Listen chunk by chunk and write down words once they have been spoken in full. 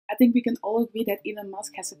think we can all agree that Elon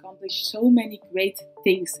Musk has accomplished so many great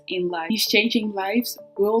things in life. He's changing lives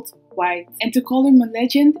worldwide. And to call him a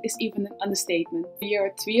legend is even an understatement. Here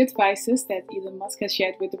are 3 advices that Elon Musk has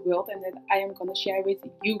shared with the world and that I am going to share with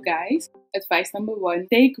you guys. Advice number 1,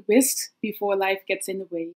 take risks before life gets in the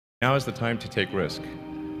way. Now is the time to take risk.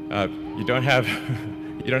 You don't have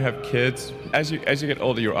you don't have kids. As you get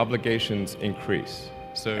older, your obligations increase.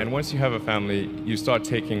 And once you have a family, you start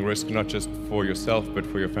taking risk not just for yourself, but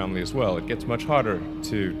for your family as well. It gets much harder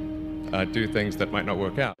to do things that might not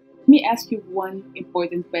work out. Let me ask you one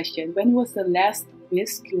important question. When was the last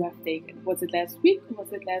risk you have taken? Was it last week?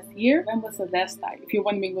 Was it last year? When was the last time? If you're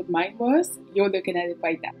wondering what mine was, you're looking at it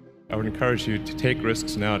right now. I would encourage you to take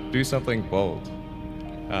risks now. Do something bold.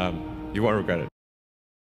 You won't regret it.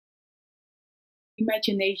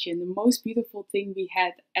 Imagination, the most beautiful thing we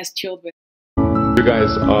had as children. You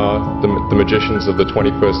guys are the magicians of the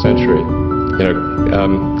 21st century.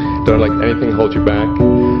 Don't let anything hold you back.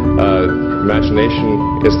 Imagination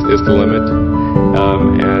is the limit,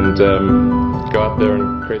 and go out there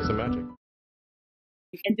and create some magic.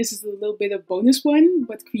 And this is a little bit of bonus one,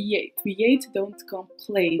 but create. Create, don't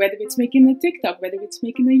complain. Whether it's making a TikTok, whether it's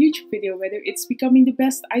making a YouTube video, whether it's becoming the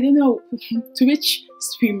best, I don't know, Twitch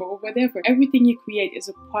streamer or whatever. Everything you create is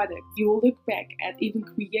a product. You will look back at even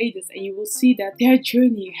creators and you will see that their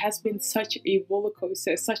journey has been such a roller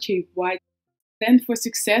coaster, such a wide. Plan for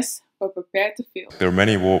success, but prepare to fail. There are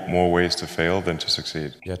many more ways to fail than to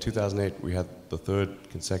succeed. Yeah, 2008, we had the 3rd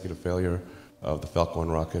consecutive failure of the Falcon 1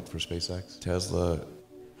 rocket for SpaceX. Tesla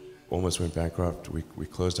almost went bankrupt. We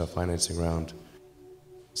closed our financing round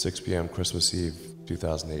 6 p.m. Christmas Eve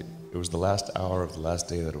 2008. It was the last hour of the last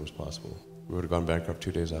day that it was possible. We would have gone bankrupt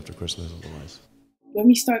 2 days after Christmas otherwise. When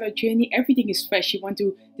we start our journey, everything is fresh. You want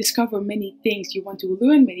to discover many things. You want to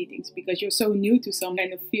learn many things because you're so new to some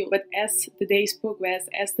kind of field. But as the days progress,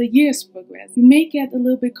 as the years progress, you may get a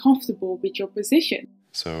little bit comfortable with your position.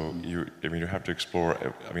 So you have to explore.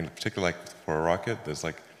 Particularly like for a rocket, there's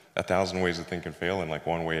like 1,000 ways a thing can fail and like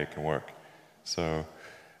one way it can work. So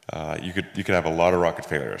you could have a lot of rocket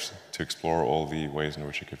failures to explore all the ways in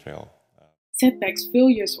which it could fail. Setbacks,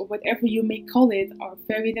 failures, or whatever you may call it, are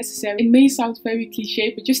very necessary. It may sound very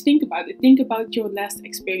cliche, but just think about it. Think about your last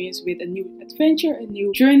experience with a new adventure, a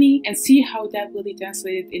new journey, and see how that really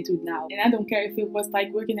translated into now. And I don't care if it was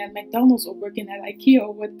like working at McDonald's or working at IKEA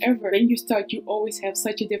or whatever. When you start, you always have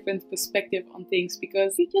such a different perspective on things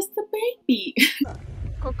because you're just a baby.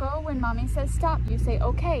 Coco, when mommy says stop, you say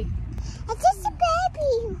okay. I'm just a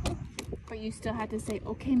baby. But you still had to say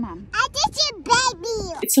okay, mom. I'm just a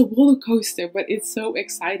baby. It's a roller coaster, but it's so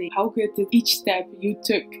exciting. How good did each step you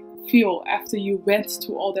took feel after you went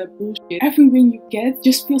through all that bullshit? Every win you get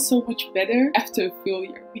just feels so much better after a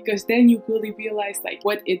failure, because then you really realize like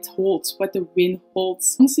what it holds, what the win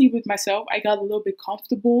holds. Honestly, with myself, I got a little bit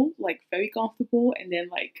comfortable, like very comfortable, and then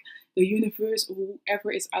like the universe or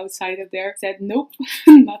whoever is outside of there said nope,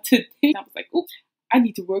 not today. And I was like, oops, I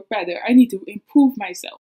need to work better. I need to improve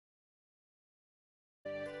myself.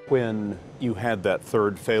 When you had that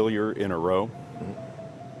 3rd failure in a row,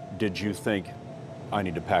 did you think, I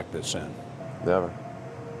need to pack this in? Never.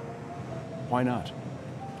 Why not?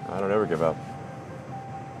 I don't ever give up.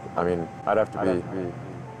 I'd have to be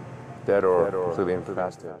dead or completely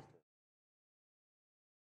incapacitated.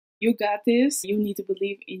 You got this. You need to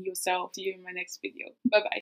believe in yourself. See you in my next video. Bye-bye.